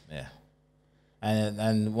complexity. Yeah.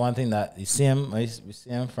 And one thing that we see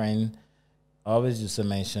him friend always used to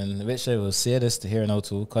mention, which I will say this to hear now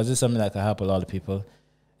too, because it's something that can help a lot of people,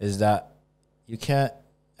 is that you can't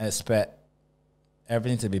expect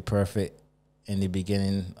everything to be perfect in the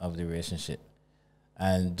beginning of the relationship.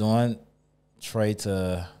 And don't try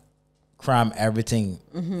to cram everything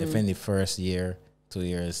if in the first year, 2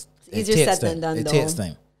 years. It's easier said than done, It though. takes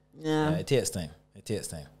time. Yeah. It takes time.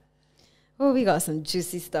 Oh, we got some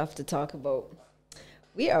juicy stuff to talk about.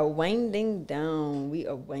 We are winding down.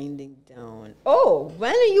 Oh,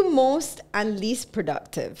 when are you most and least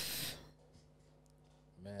productive?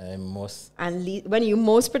 When are you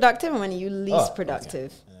most productive, and when are you least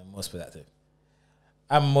productive? Okay. Most productive.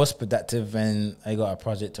 I'm most productive when I got a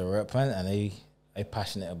project to work on and I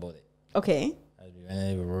passionate about it. Okay. When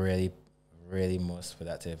I really, really most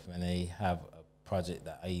productive when I have a project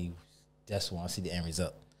that I just want to see the end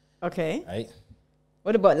result. Okay. Right?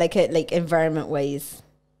 What about like environment wise?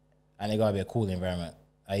 And it gotta be a cool environment.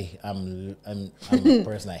 I'm a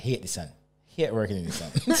person, I hate the sun. Hate working in the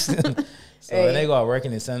sun. So when I go out work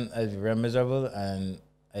in the sun, I be very miserable, and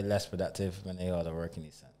I less productive when I go to work in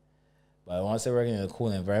the sun. But once I work in a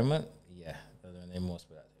cool environment, yeah, that's when I'm most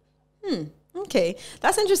productive. Okay.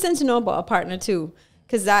 That's interesting to know about a partner too,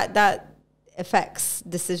 because that affects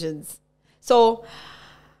decisions. So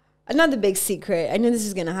another big secret, I know this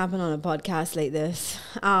is going to happen on a podcast like this.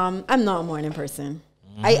 I'm not a morning person.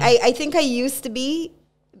 I think I used to be.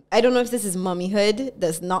 I don't know if this is mummyhood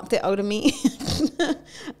that's knocked it out of me.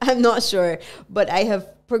 I'm not sure. But I have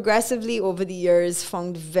progressively over the years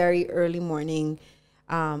found very early morning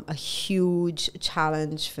a huge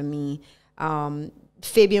challenge for me.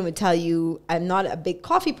 Fabian would tell you I'm not a big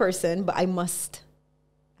coffee person, but I must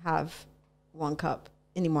have 1 cup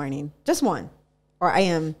in the morning. Just one. Or I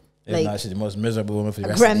am like actually the most miserable woman for the a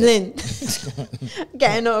rest gremlin of the day.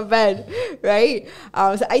 getting out of bed, right?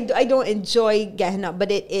 So I don't enjoy getting up,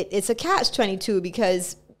 but it's a catch-22,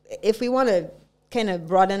 because if we want to kind of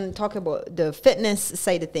broaden, talk about the fitness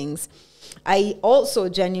side of things, I also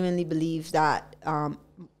genuinely believe that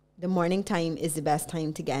the morning time is the best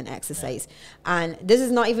time to get an exercise. And this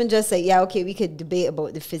is not even just like, okay, we could debate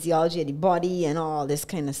about the physiology of the body and all this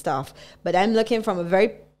kind of stuff, but I'm looking from a very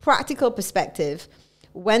practical perspective.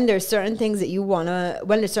 When there's certain things that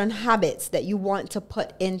when there's certain habits that you want to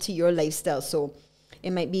put into your lifestyle. So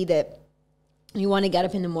it might be that you want to get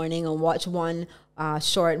up in the morning and watch one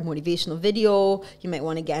short motivational video. You might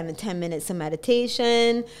want to get in 10 minutes of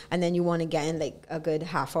meditation, and then you want to get in like a good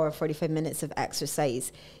half hour, 45 minutes of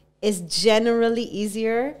exercise. It's generally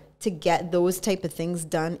easier to get those type of things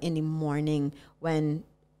done in the morning when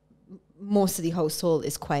most of the household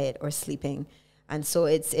is quiet or sleeping. And so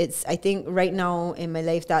it's I think right now in my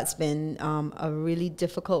life, that's been a really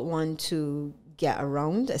difficult one to get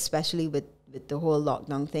around, especially with the whole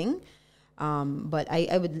lockdown thing. But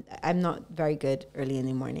I'm not very good early in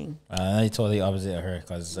the morning. I totally opposite of her,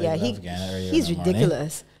 because he's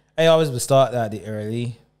ridiculous. I always was taught that the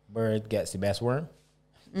early bird gets the best worm.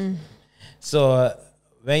 So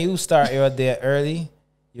when you start your day early,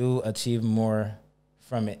 you achieve more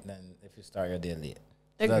from it than if you start your day late.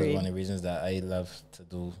 That's one of the reasons that I love to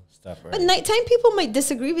do stuff early. But nighttime people might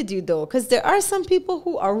disagree with you though, because there are some people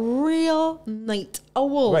who are real night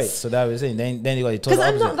owls. Right, so that was it. Then you got the total because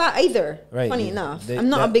I'm opposite. not that either. Right, funny enough, I'm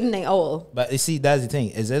not a big night owl. But you see, that's the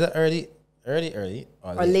thing. Is it early, or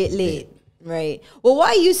late? Right. Well,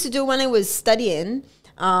 what I used to do when I was studying,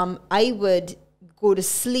 I would go to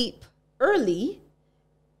sleep early.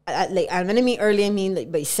 And when I mean early, I mean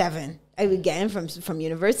like by 7. I would get in from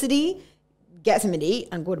university, get some at 8,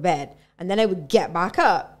 and go to bed. And then I would get back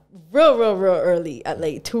up real early at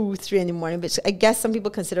like 2, 3 in the morning, which I guess some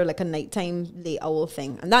people consider like a nighttime late owl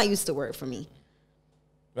thing. And that used to work for me.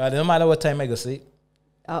 Right, no matter what time I go sleep,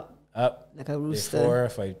 Up like a rooster. before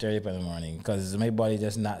 5:30 in the morning, because my body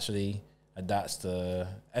just naturally adapts to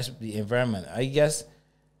the environment. I guess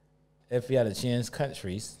if we had to change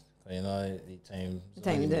countries, you know, the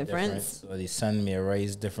time difference, or the sun may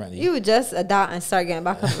rise differently. You would just adapt and start getting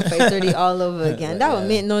back up at 5:30 all over again. That would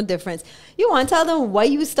make no difference. You want to tell them why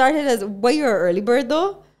you started why you're an early bird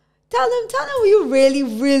though? Tell them you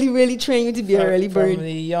really train you to be an early bird. From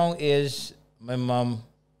the young age, my mom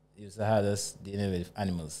used to have us dealing with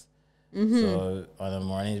animals. So on the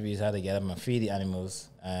mornings we used to have to get up and feed the animals,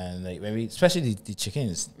 and like when especially the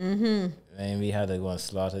chickens. When we had to go and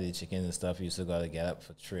slaughter the chickens and stuff, we used to go to get up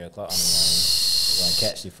for 3 o'clock in the morning to go and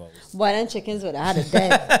catch the folks. Boy, them chickens would have had a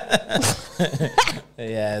dead.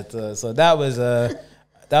 Yeah, so that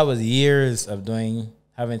was years of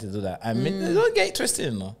having to do that. I mean, it don't get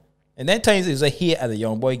twisted, you know. And then times it was like here as a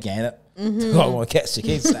young boy getting up to go and catch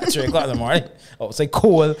chickens at 3 o'clock in the morning. I was like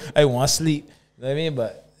cold, I want to sleep. You know what I mean?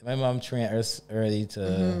 But my mom trained us early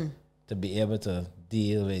to be able to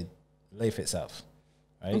deal with life itself.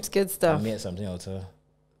 Right? It's good stuff. I made something out to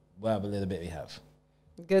whatever little bit we have.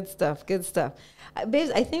 Good stuff.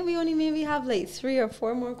 Babes, I think we only maybe have like 3 or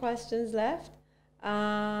 4 more questions left.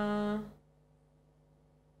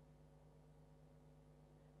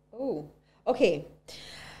 Okay.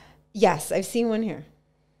 Yes, I've seen one here.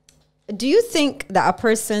 Do you think that a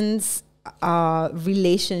person's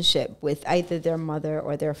relationship with either their mother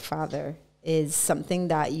or their father is something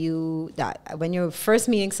that when you're first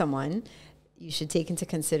meeting someone, you should take into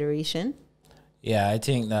consideration? Yeah, I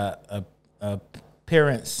think that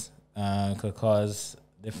parents could cause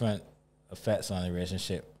different effects on the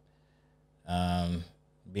relationship.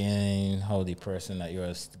 Being how the person that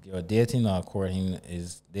you're dating or courting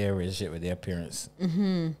is their relationship with their parents.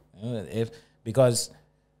 You know, because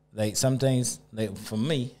like sometimes, like for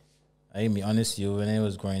me, I can be honest with you, when I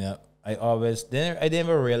was growing up, I didn't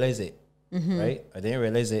ever realize it. Right? I didn't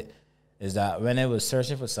realize it. Is that when I was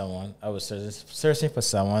searching for someone, I was searching for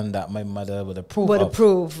someone that my mother would approve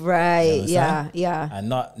of. Right. Yeah. And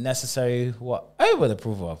not necessarily what I would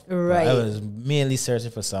approve of. Right. I was mainly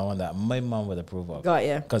searching for someone that my mom would approve of. Got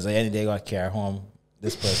you. Because at the end of the day, I got to carry home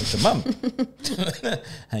this person to mom.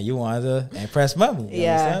 And you want to impress mom. You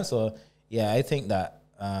understand? So, yeah, I think that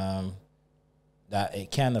that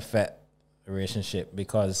it can affect a relationship,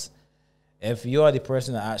 because if you are the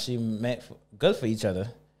person that actually meant good for each other,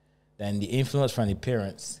 then the influence from the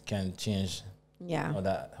parents can change how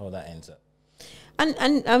that ends up.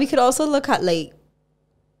 And we could also look at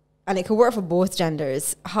and it could work for both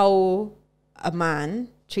genders, how a man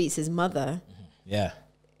treats his mother. Yeah.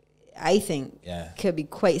 I think could be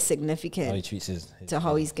quite significant how he treats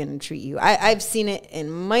how he's going to treat you. I've seen it in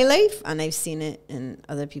my life, and I've seen it in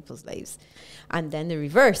other people's lives. And then the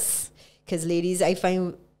reverse. Because ladies, I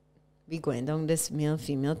find we going down this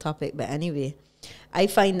male-female topic, but anyway, I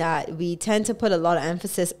find that we tend to put a lot of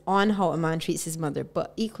emphasis on how a man treats his mother,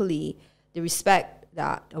 but equally the respect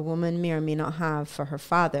that a woman may or may not have for her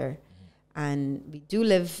father. And we do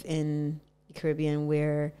live in the Caribbean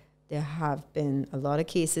where there have been a lot of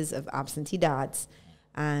cases of absentee dads,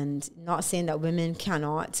 and not saying that women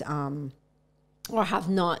cannot or have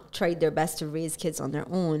not tried their best to raise kids on their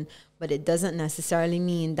own, but it doesn't necessarily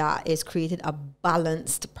mean that it's created a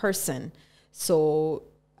balanced person. So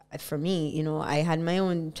for me, I had my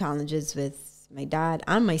own challenges with my dad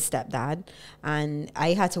and my stepdad, and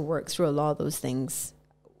I had to work through a lot of those things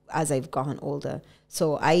as I've gotten older.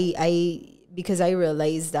 So because I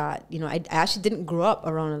realized that, I actually didn't grow up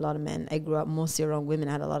around a lot of men. I grew up mostly around women.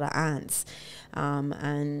 I had a lot of aunts,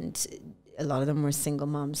 and a lot of them were single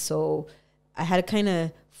moms. So I had to kind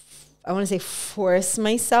of, I want to say, force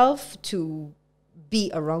myself to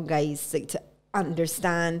be around guys, like to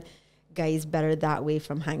understand guys better that way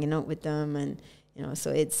from hanging out with them. And,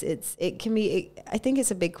 so it can be, I think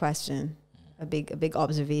it's a big question, a big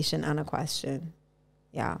observation and a question.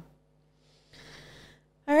 Yeah.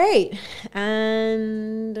 All right.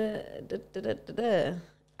 And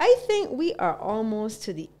I think we are almost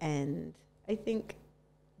to the end.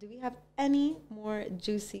 Do we have any more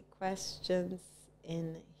juicy questions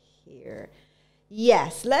in here?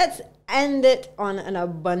 Yes, let's end it on an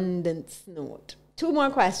abundance note. 2 more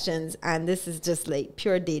questions, and this is just like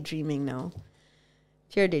pure daydreaming now.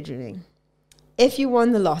 Pure daydreaming. If you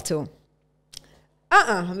won the lotto.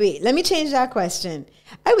 Wait, let me change that question.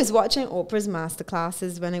 I was watching Oprah's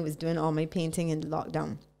masterclasses when I was doing all my painting in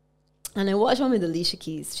lockdown. And I watched one with Alicia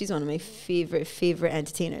Keys. She's one of my favorite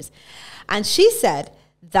entertainers. And she said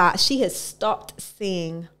that she has stopped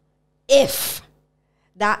saying if.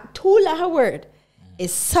 That 2-letter word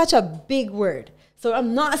is such a big word. So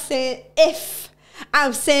I'm not saying if.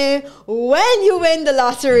 I'm saying when you win the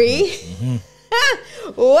lottery,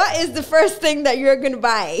 what is the first thing that you're going to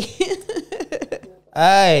buy?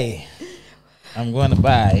 I'm going to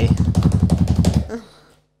buy.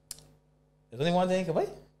 There's only one thing you can buy?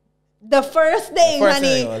 The first thing,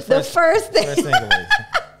 honey. The first thing.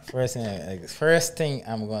 First thing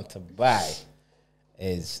I'm going to buy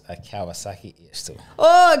is a Kawasaki EX2.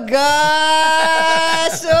 Oh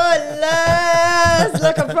gosh! Oh Lord!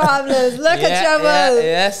 Look at problems. Look at trouble.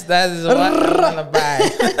 Yes, that is what I'm gonna buy.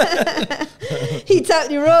 He tapped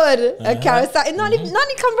the road. A Kawasaki. Not even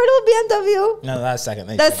convertible BMW. No, that's second.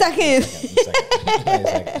 That's second.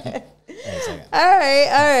 All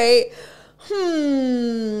right.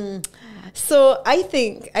 So I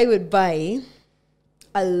think I would buy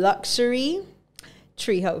a luxury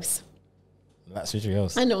treehouse. Luxury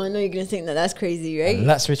treehouse. I know you're gonna think that's crazy, right?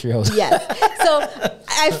 Luxury treehouse. Yes. So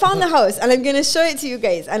I found the house, and I'm gonna show it to you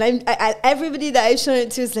guys. And everybody that I've shown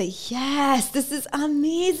it to is like, yes, this is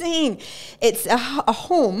amazing. It's a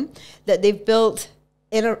home that they've built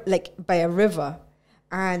by a river,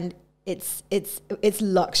 and it's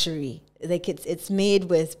luxury. Like it's made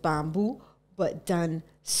with bamboo, but done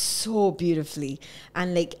so beautifully.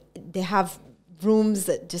 And like they have rooms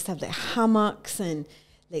that just have like hammocks and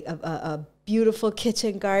like a beautiful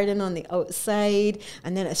kitchen garden on the outside,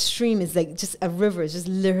 and then a stream is like just a river, just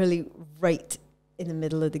literally right in the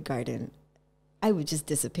middle of the garden. I would just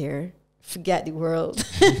disappear, forget the world.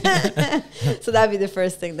 So that'd be the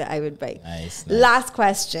first thing that I would buy. Nice. Last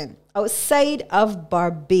question. Outside of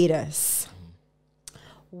Barbados,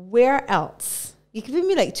 where else? You could give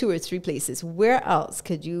me like 2 or 3 places. Where else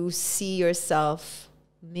could you see yourself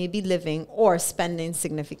maybe living or spending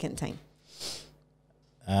significant time?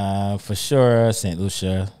 For sure, St.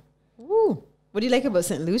 Lucia. Ooh, what do you like about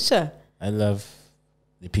St. Lucia? I love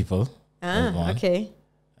the people. Okay.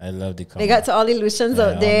 I love the. They got to all the Lucians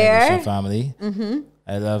out there. Lucian family. Mm-hmm.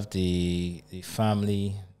 I love the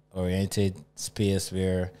family-oriented space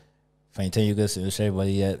where, for anytime you go to St. Lucia,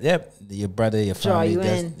 everybody, your brother, your family,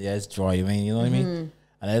 draw you in. You know what I mean?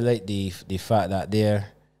 And I like the fact that they're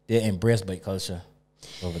embraced by culture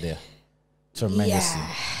over there tremendously.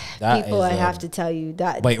 Yeah. People, I have to tell you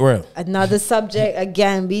that. White world. Another subject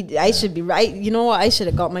again. I should be right. You know what? I should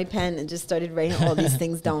have got my pen and just started writing all these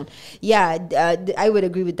things down. Yeah, I would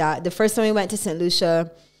agree with that. The first time we went to St.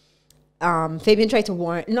 Lucia, Fabian tried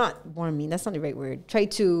to not warn me. That's not the right word.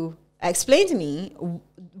 Tried to explain to me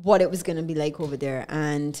what it was going to be like over there,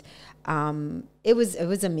 and it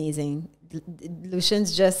was amazing.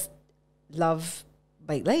 Lucians just love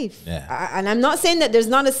bike life. Yeah. And I'm not saying that there's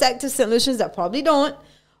not a sect of St. Lucians that probably don't.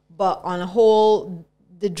 But on a whole,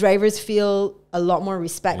 the drivers feel a lot more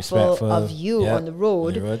respectful of you on the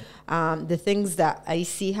road. The things that I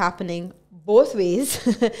see happening both ways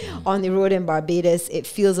on the road in Barbados, it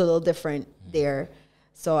feels a little different there.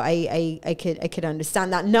 So I could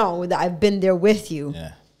understand that now that I've been there with you.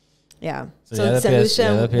 Yeah. So St.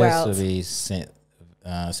 Lucia, where else? Would be St.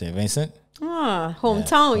 Vincent.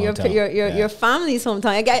 Hometown. Your family's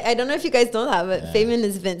hometown. I don't know if you guys know that, but Fabian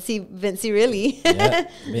is Vincy really.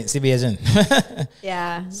 Vincy Beijing.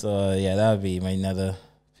 Yeah. So that would be my another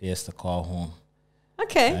place to call home.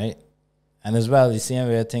 Okay. Right. And as well, the same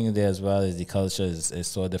weird thing there as well is the culture is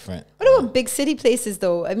so different. What about big city places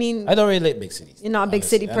though? I mean, I don't really like big cities. You're not a big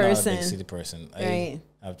city person. I'm not a big city person. Right.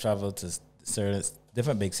 I've traveled to certain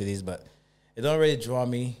different big cities, but it don't really draw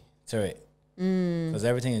me to it. Because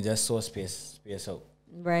everything is just so space out.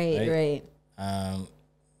 Right.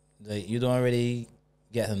 Like you don't really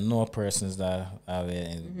get to know persons that are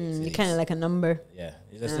in you're kind of like a number. Yeah,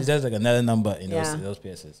 it's just like another number in those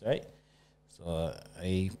places, right? So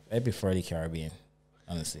I prefer the Caribbean,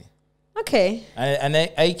 honestly. Okay.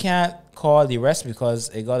 I can't call the rest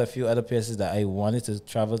because I got a few other places that I wanted to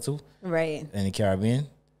travel to. Right. In the Caribbean,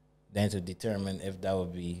 then to determine if that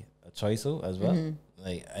would be a choice as well.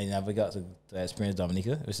 Like I never got to experience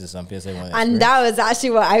Dominica, which is some place I want to experience. And that was actually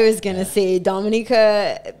what I was gonna say.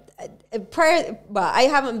 Dominica, I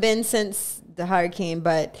haven't been since the hurricane,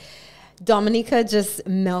 but Dominica just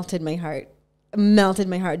melted my heart.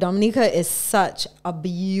 Dominica is such a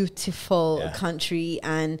beautiful country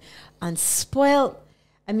and spoiled.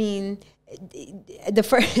 I mean, the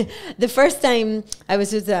first time I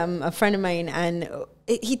was with a friend of mine, and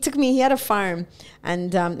he took me. He had a farm,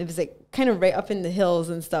 and it was like kind of right up in the hills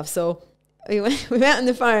and stuff. So we went on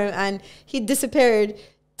the farm, and he disappeared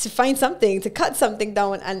to find something, to cut something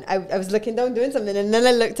down. And I was looking down doing something, and then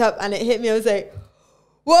I looked up, and it hit me. I was like,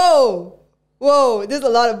 "Whoa, whoa, there's a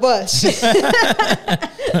lot of bush.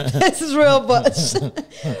 This is real bush.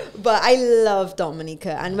 But I love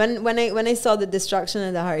Dominica. And when I saw the destruction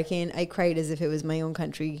of the hurricane, I cried as if it was my own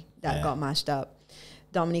country that got mashed up.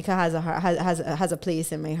 Dominica has a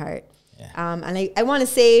place in my heart. Yeah. And I want to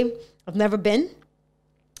say I've never been,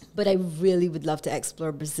 but I really would love to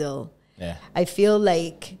explore Brazil. Yeah. I feel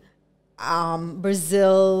like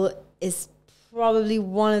Brazil is probably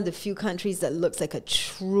one of the few countries that looks like a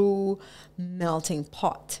true melting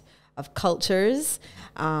pot of cultures.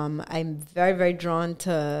 I'm very, very drawn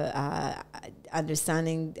to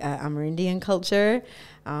understanding Amerindian culture.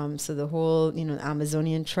 So the whole,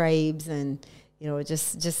 Amazonian tribes and,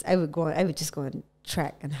 just I would just go and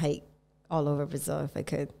trek and hike all over Brazil if I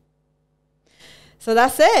could. So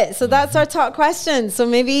that's it. So that's our top question. So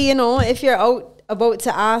maybe, if you're out about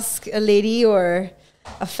to ask a lady or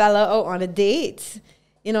a fella out on a date,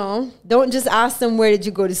 don't just ask them, where did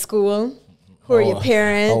you go to school? Who are your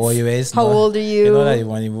parents? How old are you? How old are you? You know that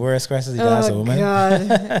one of the worst questions you can ask a woman.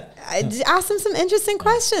 God. Ask them some interesting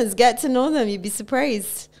questions. Get to know them. You'd be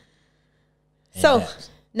surprised. Yeah. So,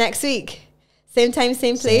 next week, same time,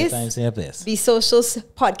 same place. Same time, same place. Be Social's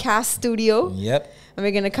podcast studio. Yep. And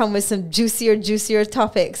we're going to come with some juicier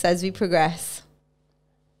topics as we progress.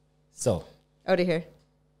 So. Out of here.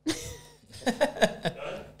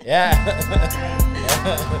 Yeah.